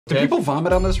Did people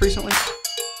vomit on this recently?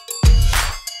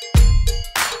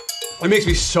 It makes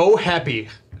me so happy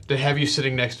to have you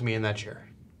sitting next to me in that chair.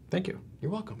 Thank you.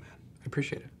 You're welcome, man. I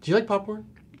appreciate it. Do you like popcorn?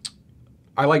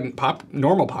 I like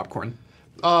normal popcorn.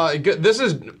 This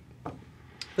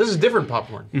is different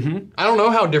popcorn. I don't know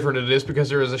how different it is because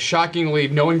there is a shockingly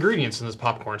no ingredients in this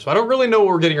popcorn, so I don't really know what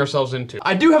we're getting ourselves into.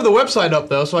 I do have the website up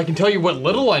though, so I can tell you what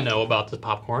little I know about the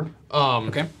popcorn.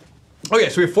 Okay. Okay,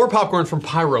 so we have 4 popcorn from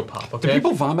Pyro Pop. Okay. Did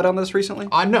people vomit on this recently?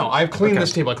 No, I've cleaned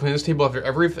this table. I clean this table after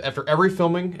every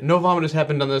filming. No vomit has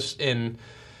happened on this in.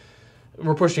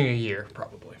 We're pushing a year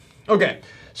probably. Okay,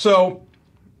 so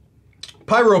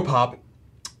Pyro Pop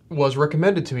was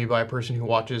recommended to me by a person who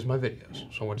watches my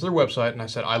videos. So I went to their website and I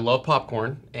said, I love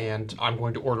popcorn and I'm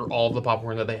going to order all of the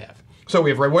popcorn that they have. So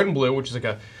we have red, white, and blue, which is like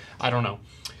a, I don't know.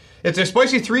 It's a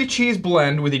spicy 3-cheese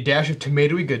blend with a dash of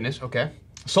tomatoey goodness, okay?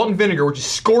 Salt and vinegar, which is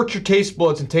scorch your taste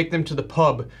buds and take them to the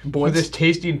pub with this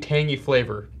tasty and tangy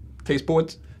flavor. Taste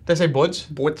buds? Did I say buds?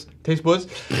 Buds. Taste buds?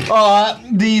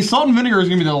 The salt and vinegar is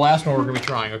gonna be the last one we're gonna be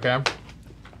trying, okay?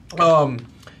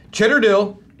 Cheddar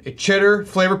dill, a cheddar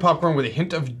flavored popcorn with a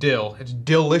hint of dill. It's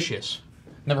delicious.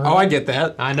 Never heard of it? I get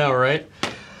that. I know, right?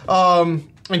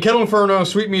 And Kettle Inferno,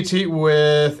 sweetmeats heat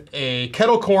with a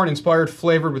kettle corn inspired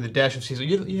flavored with a dash of seasoning.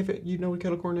 You know what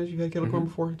kettle corn is? You've had kettle corn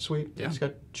before? It's sweet. Yeah. It's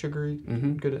got sugary.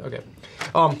 Good. Okay.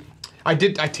 I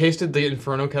tasted the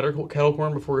Inferno kettle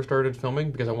corn before we started filming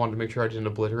because I wanted to make sure I didn't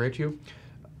obliterate you.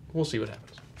 We'll see what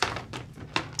happens.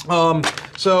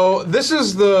 So this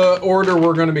is the order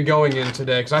we're going to be going in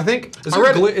today because I think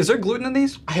Is there gluten in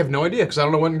these? I have no idea because I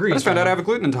don't know what I ingredients. just found out I have a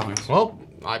gluten intolerance. Well,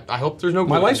 I hope there's no My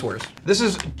gluten. life's worse. This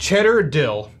is cheddar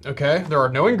dill, okay? There are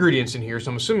no ingredients in here, so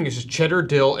I'm assuming it's just cheddar,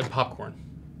 dill, and popcorn.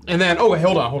 And then, oh, wait,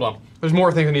 hold on. There's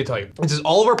more things I need to tell you. It says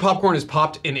all of our popcorn is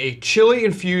popped in a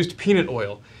chili-infused peanut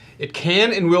oil. It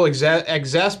can and will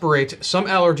exasperate some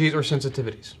allergies or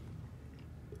sensitivities.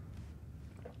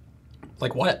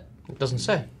 Like what? It doesn't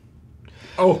say.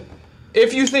 Oh.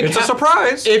 If you think It's a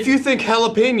surprise. If you think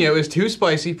jalapeno is too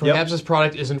spicy, perhaps this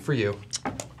product isn't for you.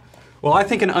 Well, I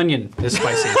think an onion is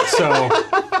spicy, so...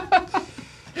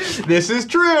 This is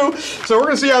true. So we're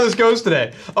gonna see how this goes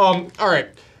today. All right.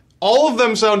 All of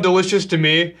them sound delicious to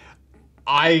me.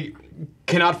 I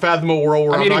cannot fathom a world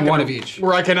where I'm eating one of each.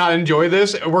 Where I cannot enjoy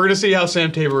this. We're gonna see how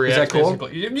Sam Tabor reacts. Is that cool?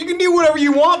 Basically. You can do whatever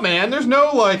you want, man. There's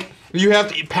no like you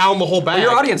have to pound the whole bag.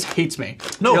 Your audience hates me.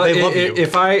 No, they love you.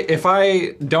 If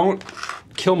I don't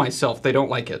kill myself, they don't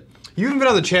like it. You haven't been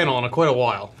on the channel in quite a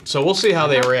while, so we'll see how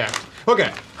they react.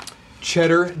 Okay.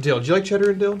 Cheddar dill. Do you like cheddar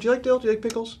and dill? Do you like dill? Do you like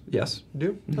pickles? Yes. You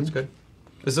do? That's good.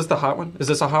 Is this the hot one? Is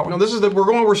this a hot one? No, this is the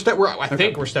I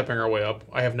think we're stepping our way up.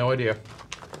 I have no idea.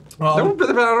 I don't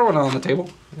want it on the table.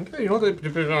 Okay, you don't have to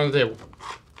put it on the table.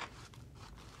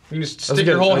 You can just stick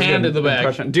your whole hand in the bag.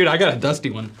 Impression. Dude, I got a dusty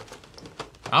one.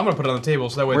 I'm gonna put it on the table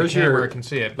so that way Where's the camera your- can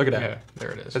see it. Look at that. Yeah, there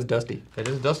it is. It's dusty. It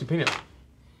is a dusty peanut.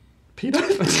 Peanut?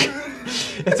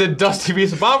 It's a dusty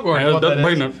piece of popcorn. Yeah, What that is.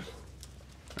 peanut.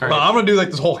 All right. Well, I'm gonna do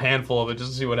like this whole handful of it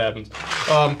just to see what happens.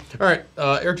 All right,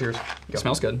 air cheers. It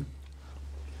smells good.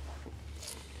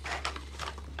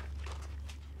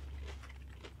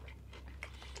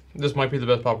 This might be the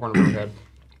best popcorn I've ever had.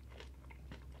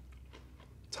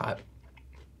 It's hot.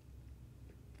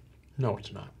 No,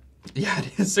 it's not. Yeah,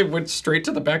 it is. It went straight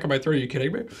to the back of my throat. Are you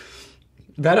kidding me?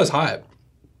 That is hot.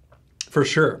 For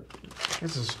sure.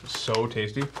 This is so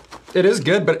tasty. It is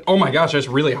good, but oh my gosh, it's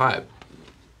really hot.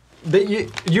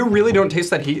 You really don't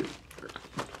taste that heat?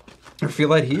 Or feel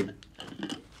that heat?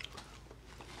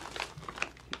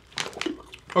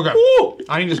 Okay. Ooh!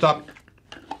 I need to stop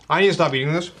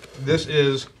eating this. This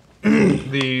is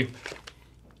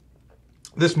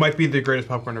this might be the greatest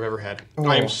popcorn I've ever had. Oh.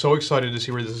 I am so excited to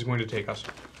see where this is going to take us.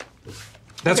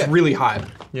 That's Okay. really hot.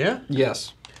 Yeah?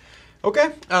 Yes.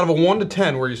 Okay. Out of a 1 to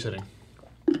 10, where are you sitting?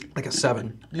 Like a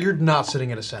 7. You're not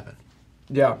sitting at a 7.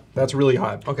 Yeah, that's really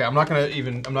hot. Okay, I'm not gonna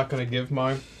give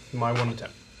my 1 to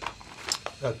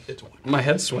 10. It's 1. My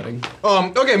head's sweating.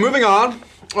 Okay, moving on.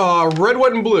 Red,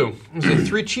 white, and blue. It's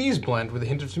a 3-cheese blend with a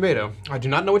hint of tomato. I do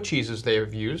not know what cheeses they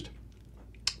have used,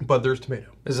 but there's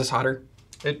tomato. Is this hotter?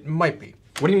 It might be.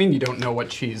 What do you mean you don't know what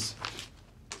cheese?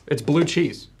 It's blue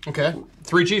cheese. Okay,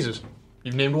 3 cheeses.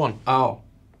 You've named 1. Oh.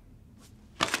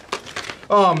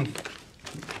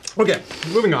 Okay,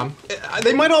 moving on.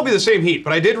 They might all be the same heat,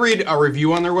 but I did read a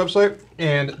review on their website,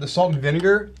 and the salt and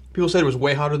vinegar, people said it was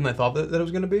way hotter than I thought that it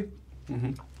was going to be.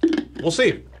 We'll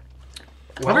see.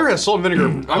 I've never had salt and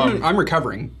vinegar. I'm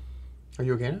recovering. Are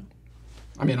you okay now?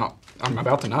 I mean, I'm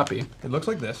about to not be. It looks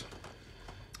like this.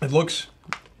 It looks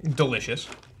delicious.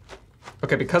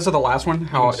 Okay, because of the last one, You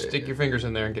how... can stick your fingers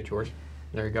in there and get yours.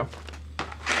 There you go.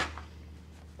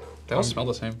 They all smell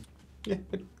the same. Yeah,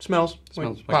 it smells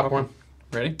like popcorn.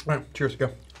 Ready? All right, cheers, go.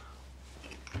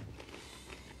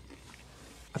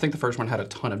 I think the first one had a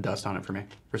ton of dust on it for me,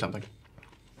 or something.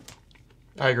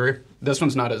 I agree. This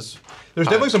one's not as... There's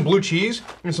definitely some blue cheese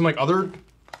and some like other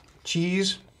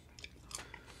cheese.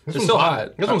 It's still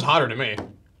hot. This one's hotter to me.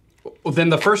 Well, then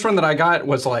the first one that I got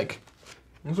was like...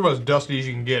 This is about as dusty as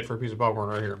you can get for a piece of popcorn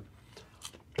right here.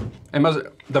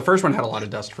 The first one had a lot of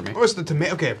dust for me. Oh, it's the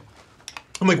tomato. Okay.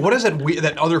 I'm like, what is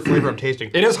that other flavor I'm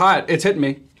tasting? It is hot. It's hitting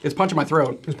me. It's punching my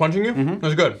throat. It's punching you? Mm-hmm.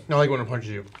 That's good. I like when it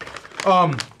punches you.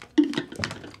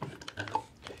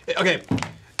 Okay.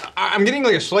 I'm getting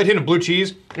like a slight hint of blue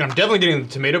cheese, and I'm definitely getting the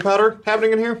tomato powder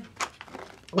happening in here.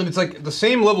 And it's like the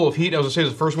same level of heat, I was gonna say, as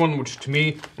the first one, which to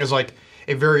me is like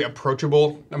a very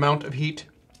approachable amount of heat.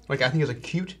 Like, I think it's a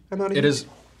cute amount of heat. It is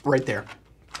right there.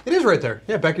 It is right there.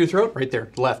 Yeah, back of your throat. Right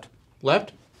there. Left.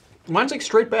 Left? Mine's like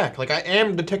straight back. Like, I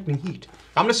am detecting heat.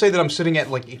 I'm gonna say that I'm sitting at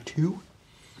like a 2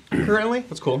 currently.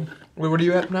 That's cool. Wait, what are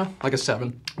you at now? Like a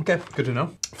 7. Okay, good to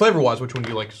know. Flavor-wise, which one do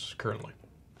you like currently?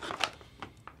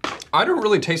 I don't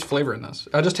really taste flavor in this.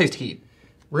 I just taste heat.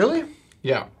 Really?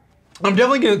 Yeah. I'm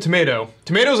definitely getting tomato.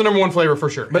 Tomato's the #1 flavor for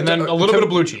sure. But and then a little bit of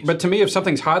blue cheese. But to me, if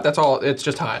something's hot, that's all. It's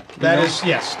just hot. That is,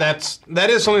 yes. That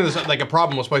is something that's like a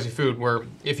problem with spicy food, where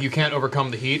if you can't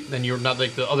overcome the heat, then you're not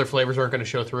like the other flavors aren't going to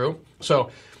show through. So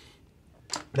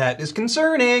that is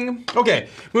concerning. Okay,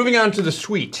 moving on to the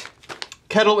sweet.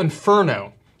 Kettle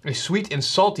Inferno. A sweet and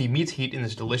salty meets heat in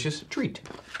this delicious treat.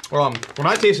 Well, when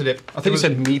I tasted it, I think you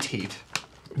said meat heat.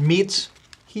 Meats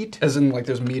heat? As in like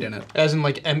there's meat in it. As in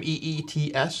like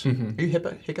MEETS? Mm-hmm. Are you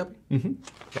hiccuping? Mm-hmm.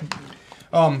 Okay.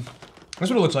 That's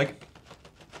what it looks like.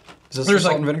 Is this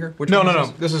salt and vinegar? Which no.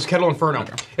 This is Kettle Inferno.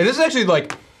 Okay. And this is actually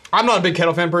like, I'm not a big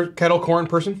kettle corn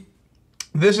person.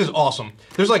 This is awesome.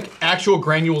 There's like actual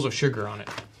granules of sugar on it.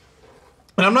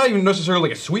 And I'm not even necessarily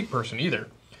like a sweet person either.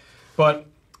 But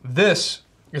this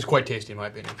is quite tasty in my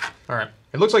opinion. All right.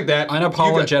 It looks like that.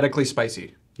 Unapologetically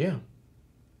spicy. Yeah.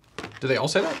 Do they all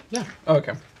say that? Yeah. Oh,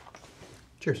 okay.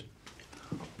 Cheers.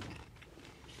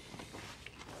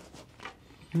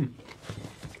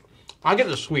 I get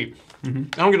the sweet.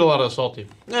 Mm-hmm. I don't get a lot of the salty.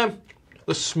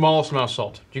 The smallest amount of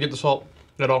salt. Do you get the salt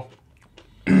at all?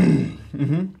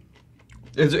 Mm-hmm.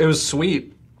 It was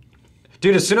sweet.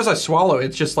 Dude, as soon as I swallow,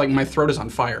 it's just like my throat is on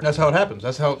fire. That's how it happens.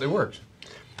 That's how it works.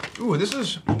 Ooh, this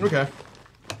is, okay.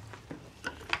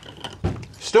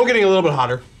 Still getting a little bit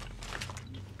hotter.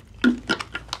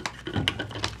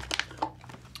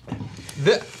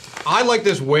 I like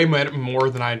this way more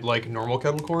than I like normal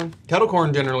kettle corn. Kettle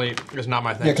corn generally is not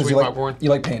my thing. Yeah, because you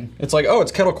like pain. It's like, oh,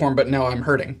 it's kettle corn, but now I'm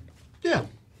hurting. Yeah.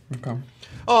 Okay.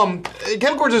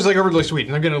 Kettle corn is like overly sweet,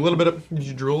 and I'm getting a little bit of. Did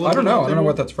you drool? I don't know. I don't know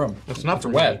what that's from. It's not for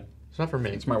wet. Me. It's not for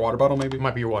me. It's my water bottle, maybe. It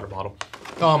might be your water bottle.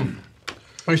 Are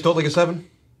you still at like a 7?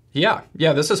 Yeah.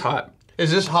 Yeah. This is hot. Is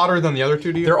this hotter than the other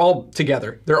two to you? They're all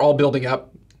together. They're all building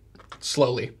up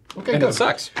slowly. Okay. And good. it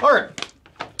sucks. All right.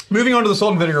 Moving on to the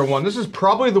salt and vinegar one. This is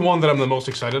probably the one that I'm the most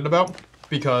excited about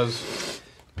because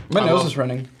my nose is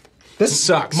running. This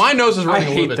sucks. My nose is running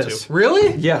a little bit this. too.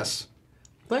 Really? Yes.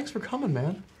 Thanks for coming,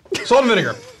 man. Salt and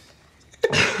vinegar.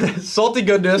 Salty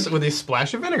goodness with a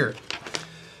splash of vinegar.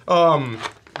 Do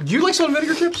you like salt and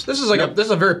vinegar chips? This is like this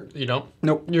is a very, you don't?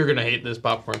 Nope. You're gonna hate this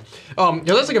popcorn. Yeah,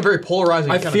 that's like a very polarizing.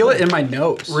 I feel it in my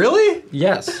nose. Really?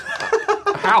 Yes.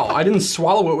 How? I didn't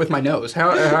swallow it with my nose.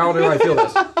 How do I feel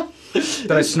this?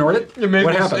 Did I snort it?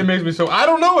 What happened? It makes me so. I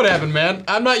don't know what happened, man.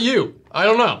 I'm not you. I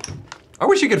don't know. I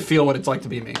wish you could feel what it's like to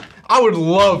be me. I would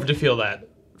love to feel that.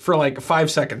 For like 5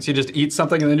 seconds, you just eat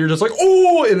something and then you're just like,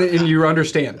 oh, and you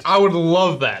understand. I would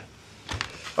love that.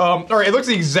 All right, it looks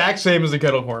the exact same as the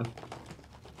kettle corn.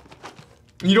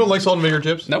 You don't like salt and vinegar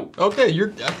chips? Nope. Okay,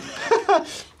 you're.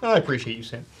 I appreciate you,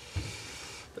 Sam.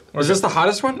 Is this the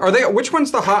hottest one? Are they? Which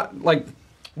one's the hot? Like,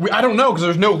 I don't know because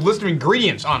there's no list of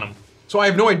ingredients on them, so I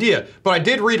have no idea. But I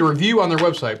did read a review on their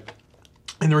website,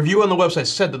 and the review on the website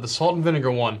said that the salt and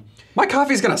vinegar one. My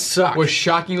coffee's gonna suck. Was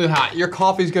shockingly hot. Your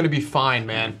coffee's gonna be fine,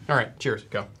 man. All right, cheers.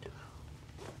 Go.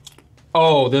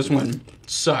 Oh, this one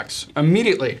sucks.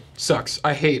 Immediately sucks.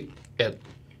 I hate it.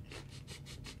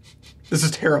 This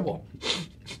is terrible.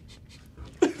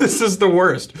 This is the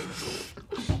worst.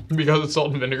 Because it's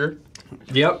salt and vinegar?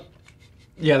 Yep.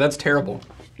 Yeah, that's terrible.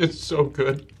 It's so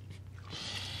good.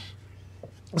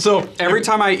 So every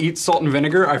time I eat salt and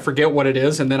vinegar, I forget what it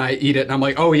is, and then I eat it, and I'm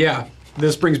like, oh yeah,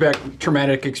 this brings back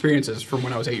traumatic experiences from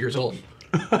when I was 8 years old.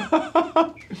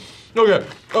 Okay.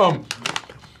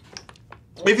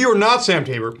 If you are not Sam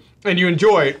Tabor and you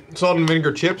enjoy salt and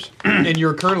vinegar chips, and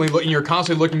you're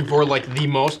constantly looking for like the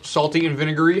most salty and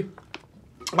vinegary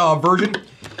version,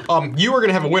 You are going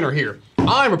to have a winner here.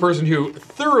 I'm a person who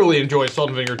thoroughly enjoys salt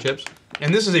and vinegar chips,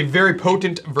 and this is a very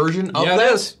potent version of Yeah,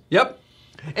 that. it is. Yep.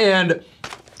 And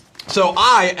so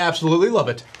I absolutely love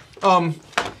it.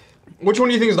 Which one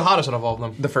do you think is the hottest out of all of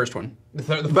them? The first one.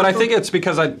 The But I think it's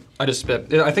because I just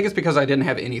spit. I think it's because I didn't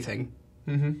have anything.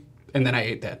 Mm-hmm. And then I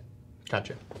ate that.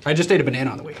 Gotcha. I just ate a banana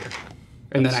on the way here.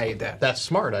 And then I ate that. That's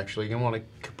smart, actually. You want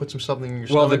to put something in your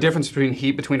Well, the stomach. difference between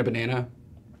heat between a banana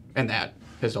and that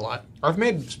is a lot. I've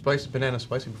made banana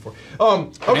spicy before.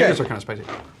 Okay. Bananas are kind of spicy.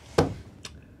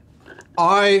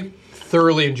 I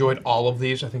thoroughly enjoyed all of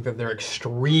these. I think that they're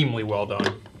extremely well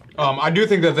done. I do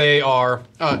think that they are.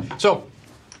 So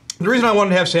the reason I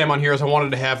wanted to have Sam on here is I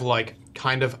wanted to have like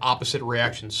kind of opposite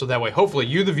reactions, so that way hopefully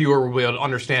you, the viewer, will be able to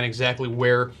understand exactly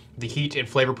where the heat and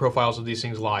flavor profiles of these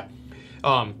things lie.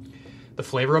 The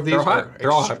flavor of these They're hot.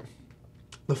 They're all hot.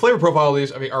 The flavor profile of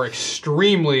these, I mean, are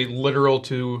extremely literal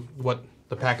to what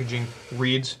the packaging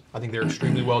reads. I think they're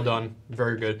extremely well done,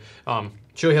 very good.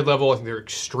 Chili head level, I think they're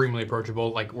extremely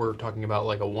approachable. Like we're talking about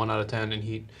like a 1 out of 10 in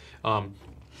heat.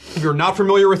 If you're not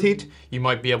familiar with heat, you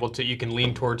might be able to, you can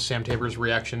lean towards Sam Tabor's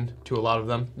reaction to a lot of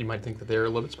them. You might think that they're a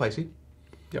little bit spicy.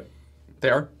 Yep. They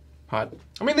are hot.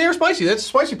 I mean, they are spicy. That's a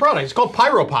spicy product. It's called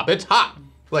Pyro Pop. It's hot.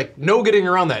 Like, no getting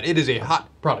around that. It is a hot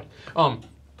product.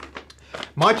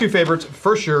 My two favorites,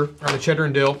 for sure, are the cheddar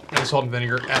and dill and the salt and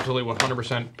vinegar. Absolutely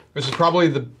 100%. This is probably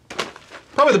the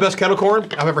best kettle corn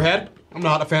I've ever had. I'm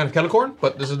not a fan of kettle corn,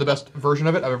 but this is the best version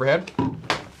of it I've ever had.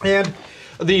 And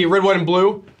the red, white, and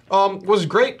blue was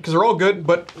great because they're all good,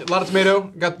 but a lot of tomato,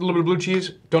 got a little bit of blue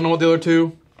cheese. Don't know what the other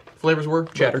two flavors were.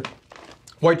 Cheddar.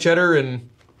 White cheddar and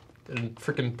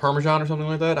freaking Parmesan or something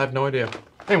like that. I have no idea.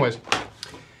 Anyways,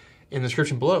 in the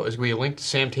description below is going to be a link to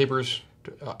Sam Tabor's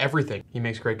everything. He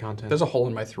makes great content. There's a hole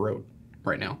in my throat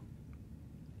right now.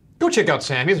 Go check out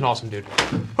Sam. He's an awesome dude.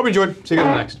 Hope you enjoyed. See you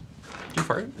guys next. Did you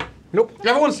fart? Nope.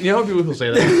 Everyone's, you know, people who say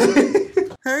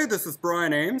that. Hey, this is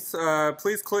Brian Ames.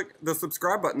 Please click the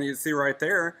subscribe button that you see right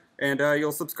there, and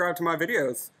you'll subscribe to my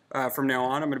videos. From now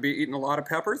on, I'm going to be eating a lot of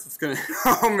peppers. It's going to,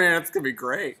 oh man, it's going to be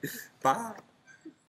great. Bye.